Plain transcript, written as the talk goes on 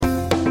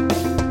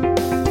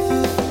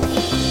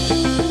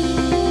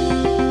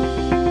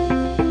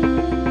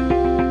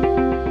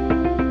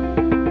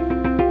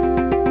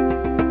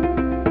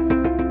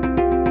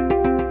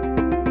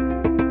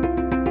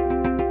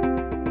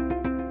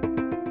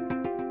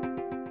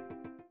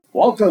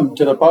Welcome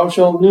to the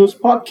PowerShell News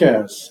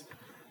Podcast.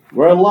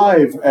 We're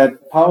live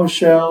at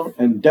PowerShell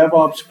and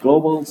DevOps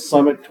Global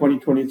Summit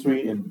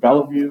 2023 in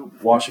Bellevue,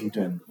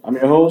 Washington. I'm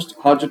your host,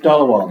 Hajat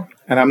Dalawal.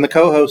 And I'm the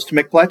co-host,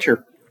 Mick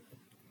Pletcher.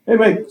 Hey,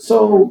 Mick,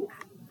 so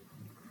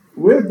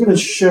we're going to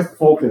shift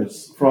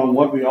focus from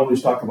what we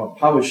always talk about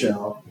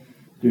PowerShell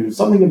to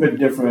something a bit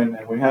different.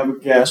 And we have a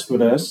guest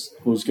with us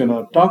who's going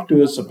to talk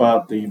to us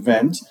about the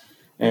event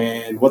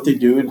and what they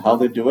do and how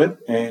they do it.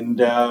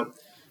 And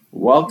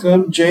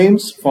welcome,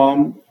 James,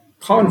 from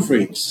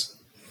ConFreaks.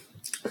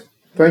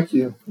 Thank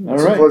you.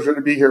 It's a pleasure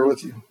to be here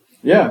with you.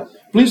 Yeah.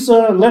 Please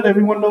let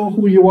everyone know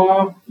who you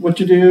are, what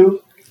you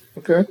do.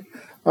 Okay.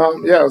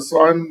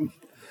 So I'm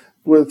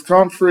with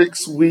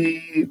ConFreaks.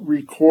 We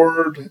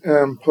record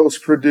and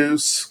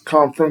post-produce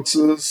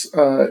conferences.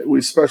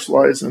 We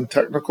specialize in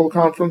technical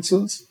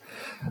conferences.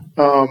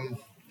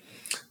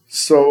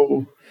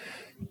 So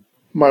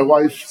my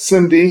wife,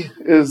 Cindy,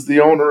 is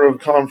the owner of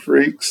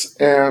ConFreaks,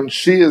 and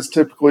she is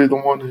typically the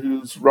one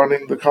who's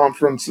running the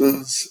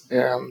conferences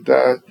and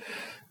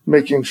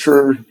making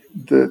sure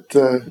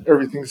that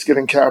everything's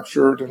getting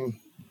captured and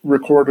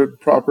recorded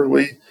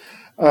properly.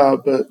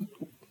 But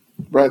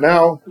right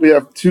now, we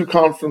have two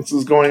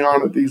conferences going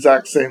on at the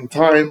exact same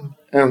time,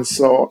 and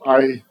so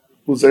I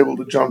was able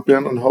to jump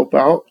in and help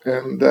out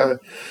and,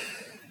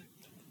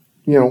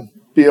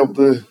 be able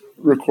to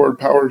record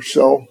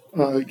PowerShell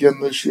again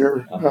this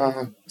year.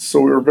 So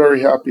we were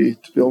very happy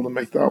to be able to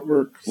make that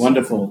work.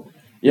 Wonderful.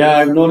 Yeah,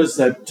 I've noticed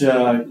that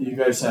you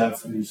guys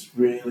have these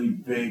really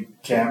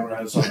big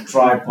cameras on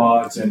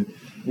tripods and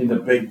in the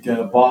big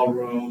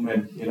ballroom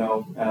and,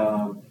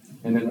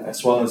 and then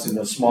as well as in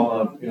the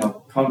smaller,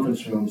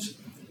 conference rooms.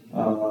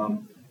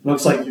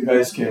 Looks like you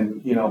guys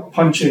can,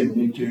 punch in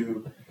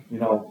into,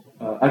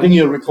 I think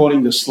you're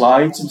recording the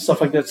slides and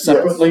stuff like that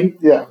separately.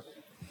 Yes. Yeah.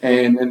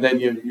 And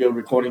then you're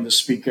recording the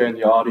speaker and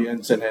the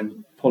audience and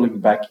then pulling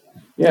back.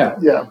 Yeah.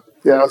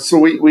 So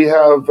we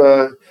have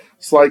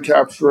slide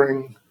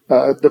capturing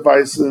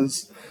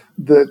devices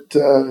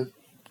that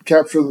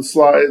capture the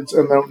slides,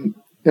 and then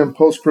in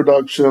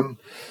post-production,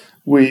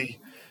 we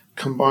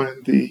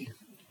combine the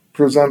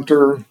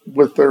presenter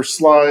with their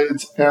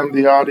slides and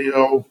the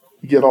audio,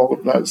 get all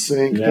of that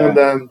synced, and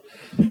then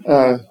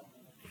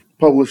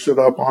publish it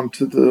up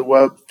onto the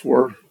web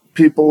for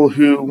people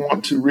who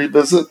want to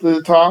revisit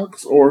the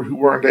talks or who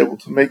weren't able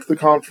to make the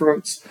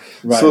conference,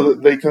 so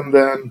that they can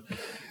then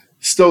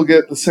still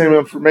get the same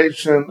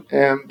information.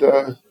 And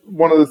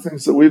one of the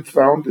things that we've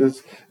found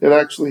is it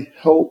actually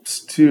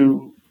helps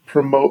to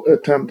promote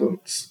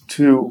attendance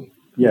to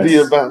the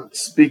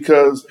events,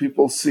 because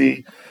people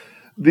see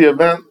the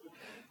event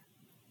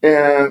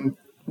and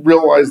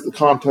realize the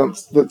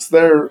content that's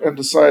there and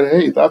decide,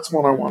 hey, that's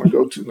one I want to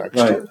go to next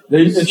year.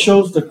 It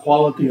shows the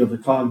quality of the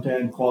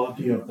content,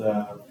 quality of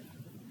the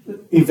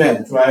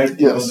event, right?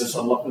 Yes. There's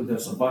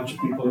a bunch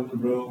of people in the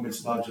room.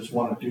 It's not just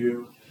one or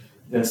two.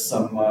 There's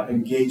some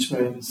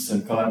engagements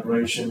and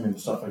collaboration and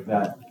stuff like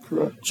that.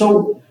 Correct.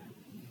 So,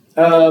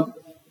 give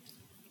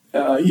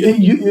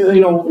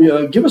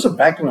us a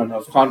background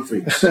of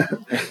ConFreaks.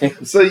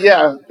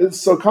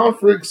 So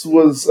ConFreaks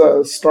was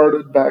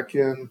started back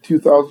in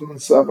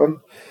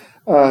 2007,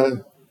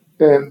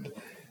 and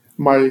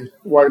my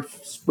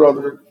wife's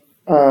brother,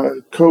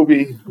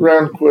 Kobe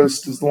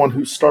Ranquist, is the one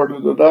who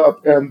started it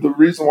up. And the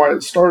reason why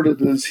it started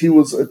is he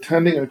was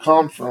attending a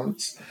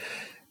conference,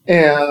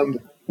 and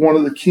one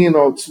of the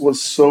keynotes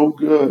was so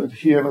good.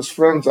 He and his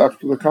friends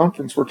after the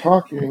conference were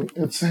talking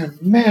and saying,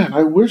 man,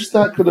 I wish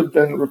that could have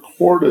been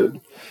recorded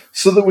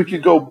so that we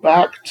could go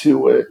back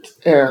to it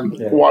and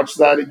watch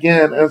that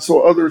again. And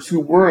so others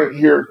who weren't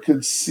here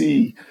could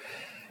see.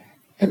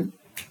 And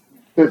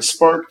it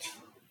sparked,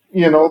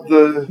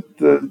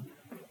 the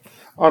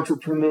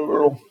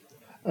entrepreneurial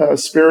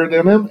spirit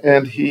in him.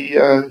 And he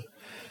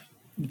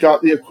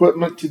got the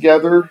equipment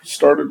together,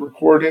 started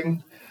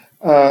recording,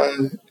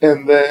 and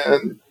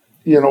then,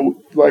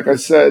 like I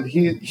said,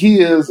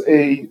 he is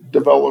a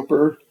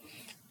developer,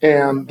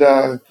 and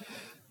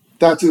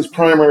that's his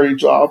primary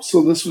job.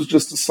 So this was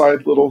just a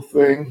side little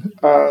thing.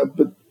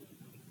 But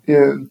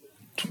in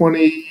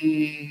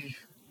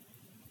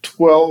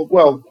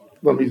 2012,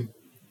 let me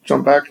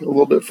jump back a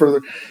little bit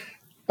further.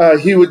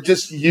 He would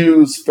just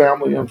use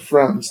family and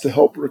friends to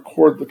help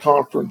record the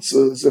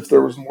conferences if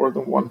there was more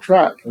than one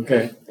track.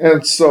 Okay.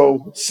 And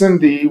so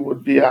Cindy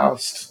would be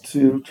asked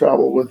to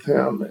travel with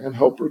him and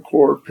help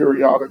record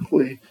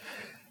periodically.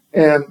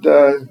 And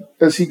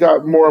as he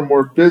got more and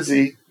more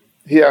busy,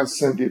 he asked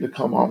Cindy to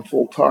come on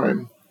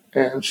full-time.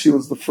 And she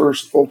was the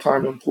first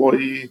full-time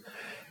employee.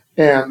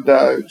 And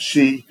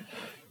she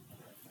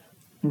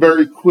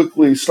very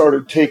quickly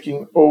started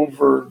taking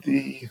over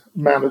the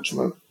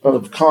management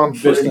of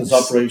ConFreaks. Business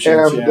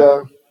operations,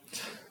 and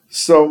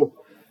so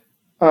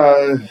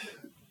I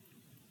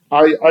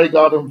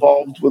got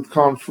involved with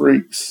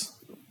ConFreaks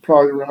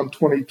probably around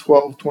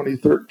 2012,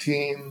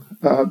 2013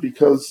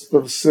 because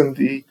of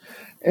Cindy.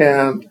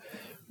 And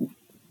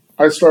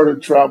I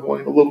started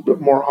traveling a little bit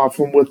more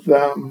often with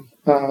them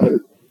to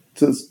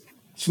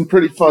some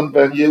pretty fun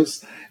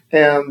venues.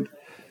 And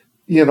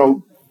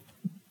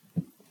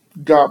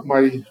got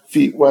my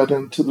feet wet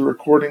into the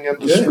recording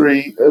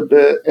industry a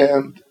bit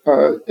and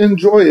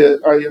enjoy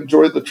it. I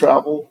enjoy the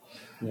travel.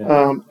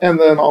 Yeah. And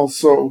then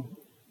also,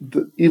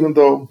 even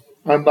though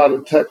I'm not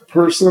a tech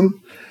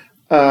person,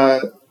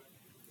 I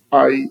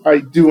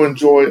do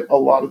enjoy a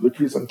lot of the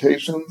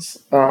presentations.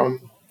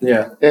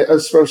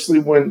 Especially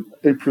when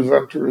a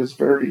presenter is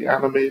very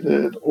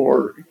animated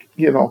or,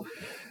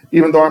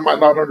 even though I might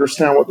not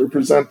understand what they're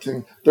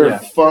presenting, they're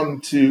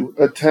fun to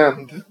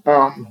attend.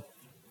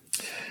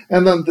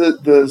 And then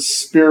the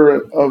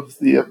spirit of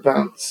the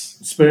events.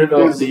 Spirit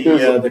of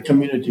the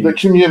community. The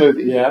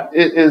community. Yeah.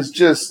 It is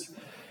just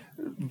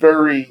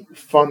very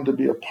fun to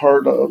be a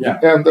part of. Yeah.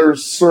 And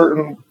there's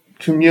certain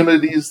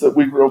communities that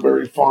we grow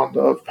very fond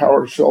of.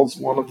 PowerShell's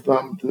one of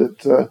them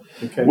that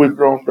we've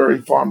grown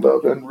very fond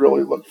of and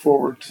really look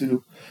forward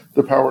to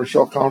the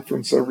PowerShell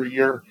conference every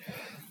year.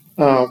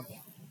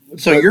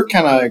 So you're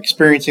kind of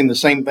experiencing the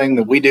same thing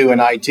that we do in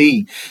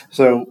IT.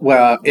 So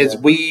as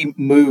we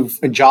move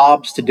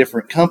jobs to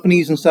different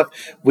companies and stuff,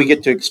 we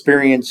get to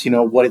experience,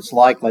 what it's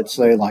like. Let's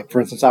say, for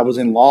instance, I was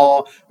in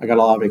law. I got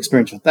a lot of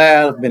experience with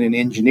that. I've been in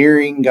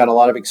engineering, got a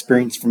lot of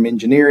experience from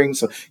engineering.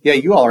 So,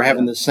 you all are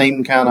having the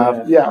same kind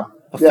of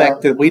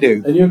effect that we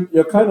do. And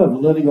you're kind of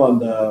learning on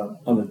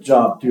the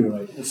job too,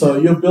 right? So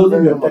you're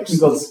building your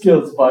technical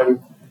skills by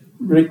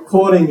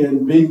recording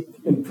and being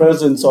in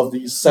presence of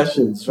these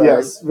sessions, right?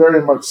 Yes,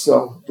 very much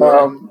so.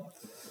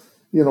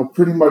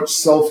 Pretty much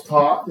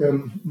self-taught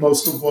in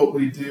most of what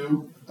we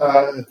do.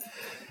 A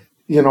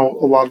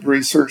lot of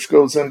research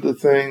goes into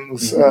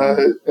things,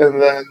 and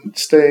then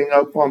staying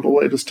up on the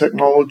latest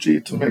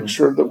technology to make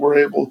sure that we're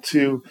able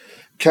to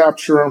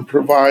capture and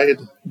provide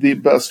the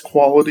best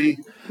quality.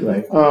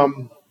 Right.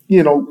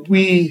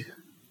 We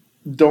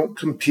don't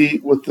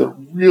compete with the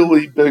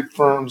really big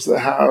firms that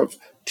have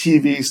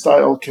TV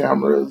style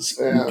cameras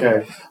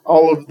and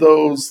all of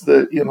those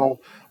that,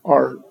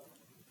 are,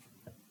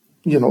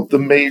 the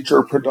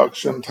major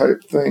production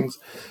type things.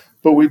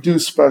 But we do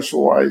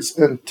specialize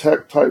in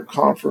tech type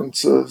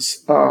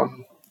conferences.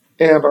 And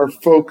our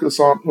focus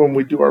on when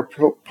we do our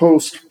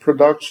post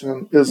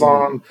production is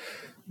on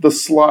the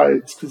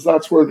slides, because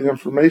that's where the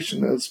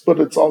information is. But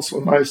it's also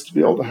nice to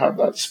be able to have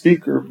that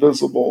speaker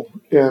visible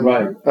in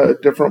a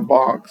different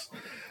box.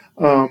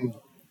 And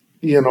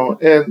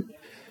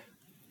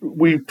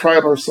we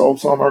pride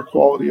ourselves on our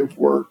quality of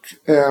work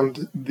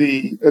and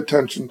the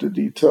attention to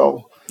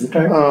detail.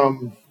 Okay.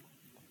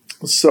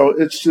 So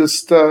it's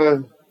just,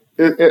 and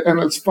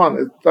it's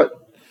fun.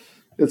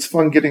 It's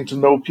fun getting to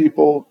know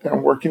people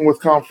and working with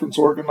conference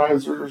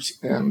organizers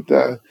and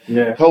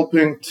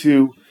helping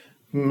to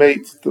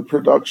make the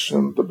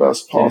production the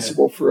best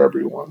possible for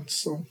everyone.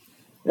 So,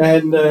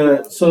 and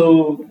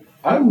so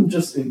I'm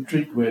just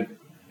intrigued with,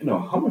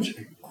 how much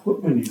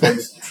equipment you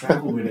guys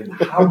travel with and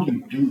how do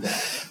you do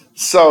that?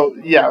 So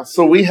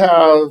we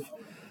have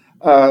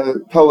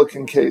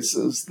Pelican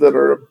cases that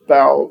are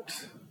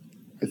about,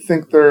 I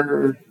think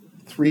they're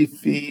 3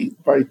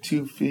 feet by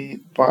 2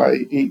 feet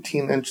by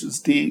 18 inches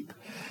deep,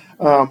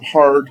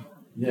 hard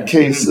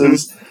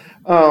cases.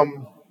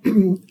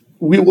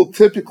 We will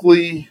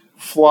typically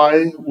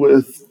fly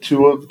with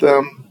 2 of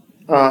them.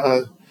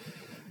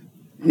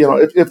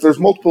 If there's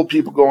multiple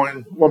people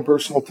going, one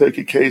person will take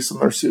a case in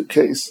their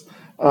suitcase.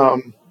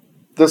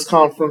 This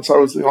conference, I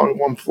was the only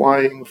one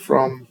flying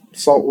from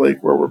Salt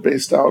Lake, where we're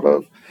based out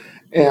of.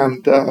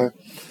 And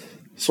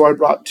so I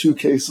brought 2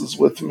 cases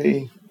with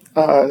me.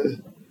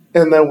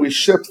 And then we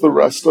ship the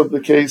rest of the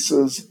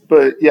cases.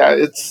 But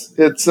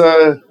it's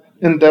a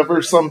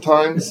endeavor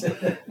sometimes.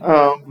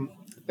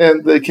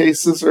 And the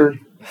cases are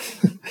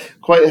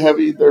quite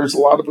heavy. There's a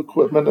lot of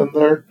equipment in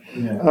there.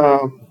 Yeah.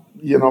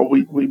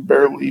 We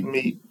barely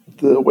meet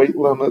the weight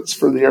limits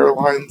for the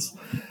airlines.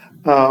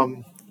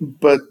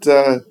 But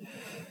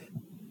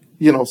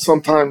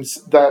sometimes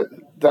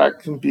that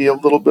can be a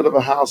little bit of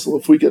a hassle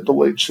if we get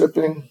delayed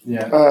shipping.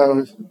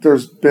 Yeah.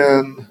 There's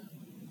been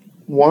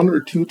 1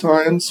 or 2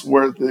 times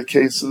where the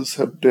cases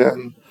have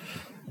been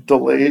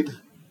delayed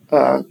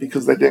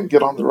because they didn't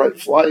get on the right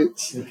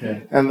flights.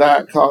 Okay. And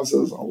that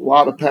causes a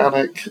lot of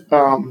panic.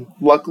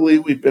 Luckily,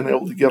 we've been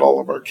able to get all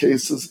of our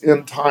cases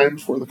in time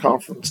for the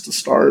conference to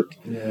start.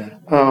 Yeah.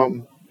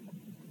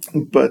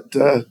 But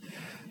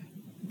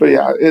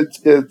yeah,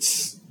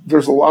 it's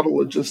there's a lot of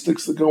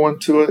logistics that go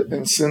into it,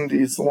 and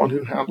Cindy's the one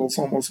who handles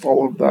almost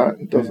all of that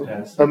and does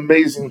an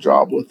amazing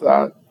job with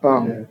that.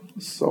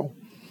 So.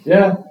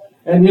 Yeah,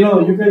 and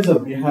you guys are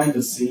behind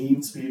the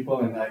scenes people,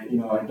 and I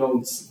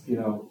don't,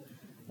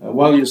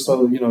 while you're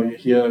still, you're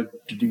here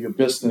to do your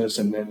business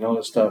and all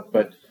that stuff,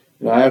 but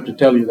I have to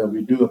tell you that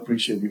we do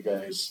appreciate you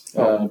guys,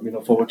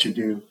 for what you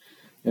do,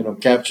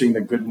 capturing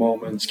the good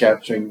moments,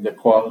 capturing the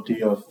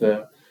quality of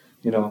the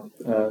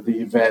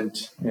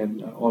event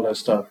and all that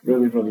stuff.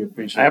 Really, really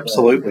appreciate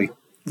Absolutely.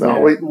 that. No,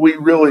 we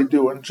really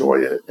do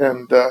enjoy it.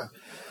 And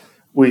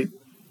we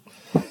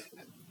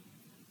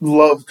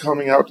love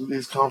coming out to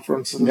these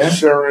conferences,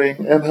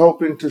 sharing and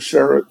helping to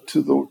share it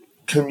to the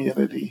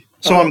community.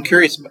 So I'm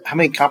curious, how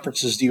many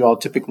conferences do you all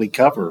typically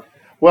cover?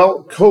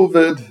 Well,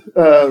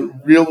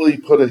 COVID really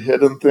put a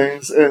hit in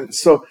things. And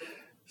so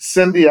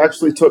Cindy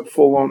actually took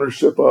full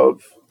ownership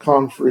of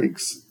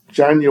ConFreaks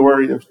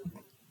January of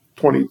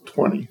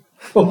 2020,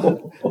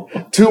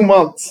 2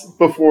 months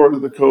before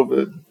the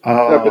COVID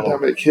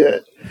epidemic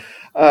hit.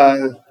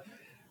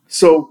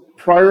 So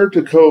prior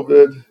to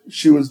COVID,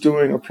 she was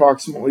doing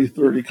approximately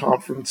 30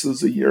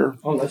 conferences a year.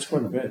 Oh, that's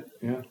quite a bit.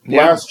 Yeah.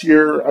 Last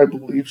year, I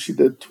believe she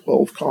did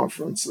 12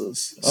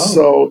 conferences.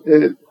 Oh.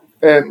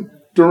 And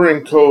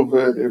during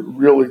COVID, it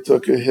really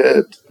took a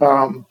hit.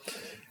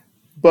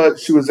 But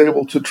she was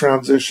able to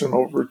transition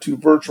over to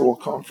virtual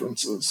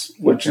conferences,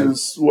 which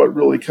is what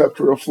really kept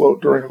her afloat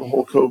during the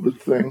whole COVID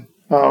thing.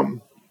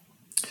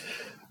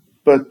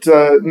 But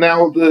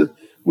now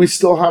we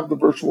still have the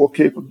virtual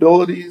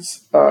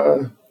capabilities.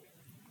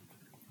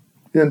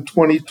 In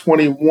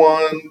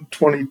 2021,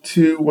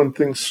 22, when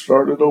things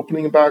started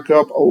opening back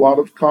up, a lot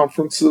of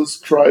conferences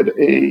tried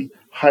a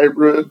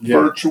hybrid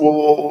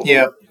virtual.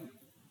 Yeah.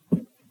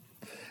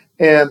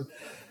 And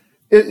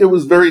it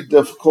was very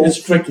difficult.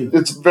 It's tricky.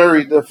 It's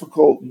very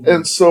difficult. Mm-hmm.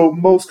 And so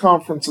most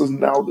conferences,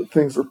 now that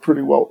things are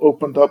pretty well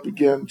opened up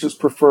again, just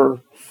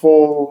prefer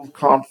full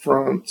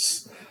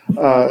conference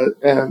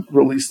and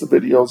release the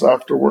videos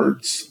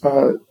afterwards,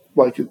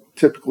 like it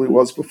typically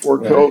was before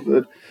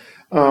COVID.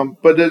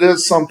 But it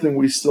is something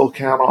we still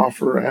can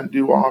offer and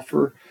do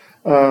offer.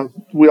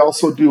 We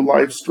also do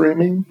live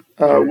streaming.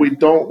 We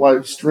don't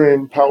live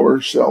stream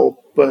PowerShell,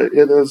 but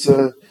it is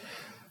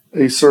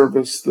a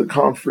service that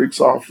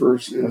ConFreaks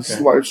offers is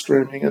live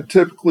streaming. And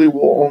typically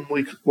we'll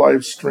only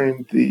live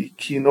stream the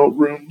keynote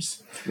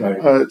rooms. Right.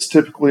 It's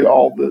typically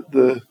all that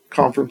the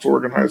conference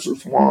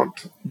organizers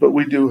want, but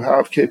we do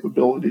have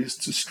capabilities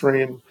to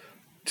stream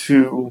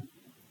 2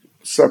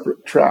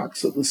 separate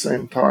tracks at the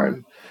same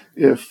time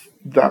if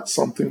that's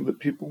something that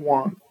people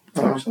want.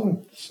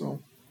 Excellent.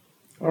 All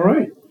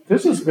right.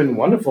 This has been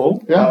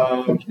wonderful.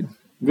 Yeah, thank you.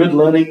 Good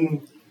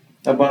learning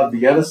about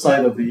the other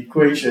side of the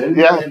equation.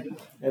 Yeah.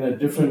 And a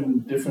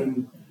different,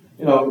 in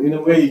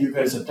a way you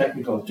guys are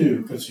technical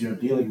too, because you're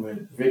dealing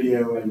with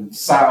video and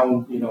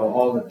sound,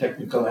 all the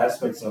technical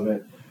aspects of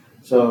it.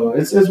 So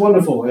it's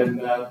wonderful.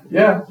 And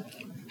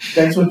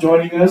thanks for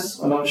joining us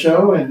on our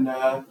show. And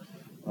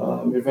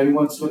if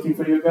anyone's looking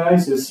for you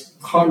guys, it's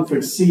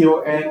ConFreaks,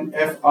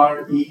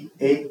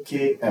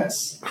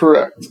 ConFreaks.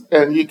 Correct.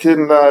 And you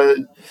can,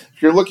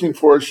 if you're looking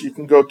for us, you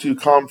can go to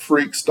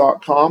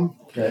ConFreaks.com.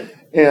 Okay.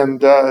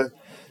 And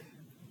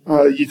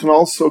you can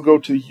also go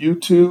to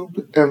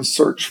YouTube and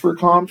search for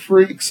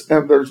ConFreaks,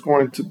 and there's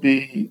going to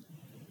be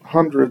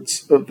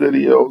hundreds of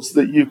videos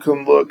that you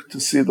can look to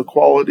see the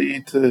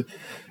quality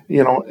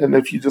and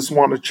if you just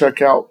want to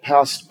check out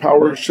past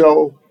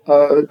PowerShell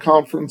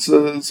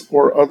conferences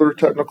or other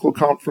technical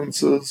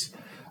conferences,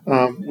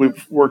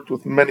 we've worked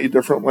with many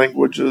different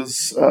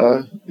languages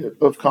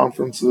of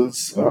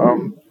conferences.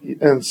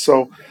 And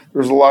so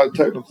there's a lot of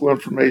technical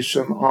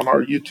information on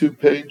our YouTube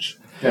page.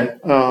 Okay.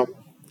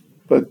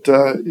 But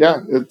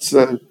it's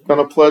been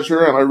a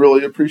pleasure, and I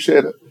really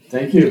appreciate it.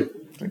 Thank you.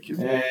 Thank you.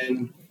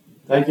 And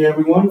thank you,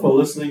 everyone, for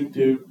listening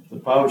to the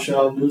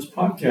PowerShell News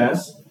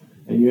Podcast.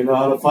 And you know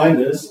how to find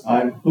us.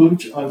 I'm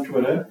Hooch on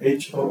Twitter,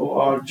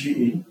 Hoorge.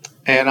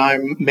 And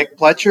I'm Mick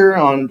Pletcher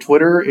on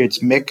Twitter. It's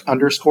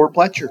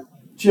Mick_Pletcher.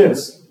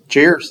 Cheers.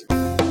 Cheers.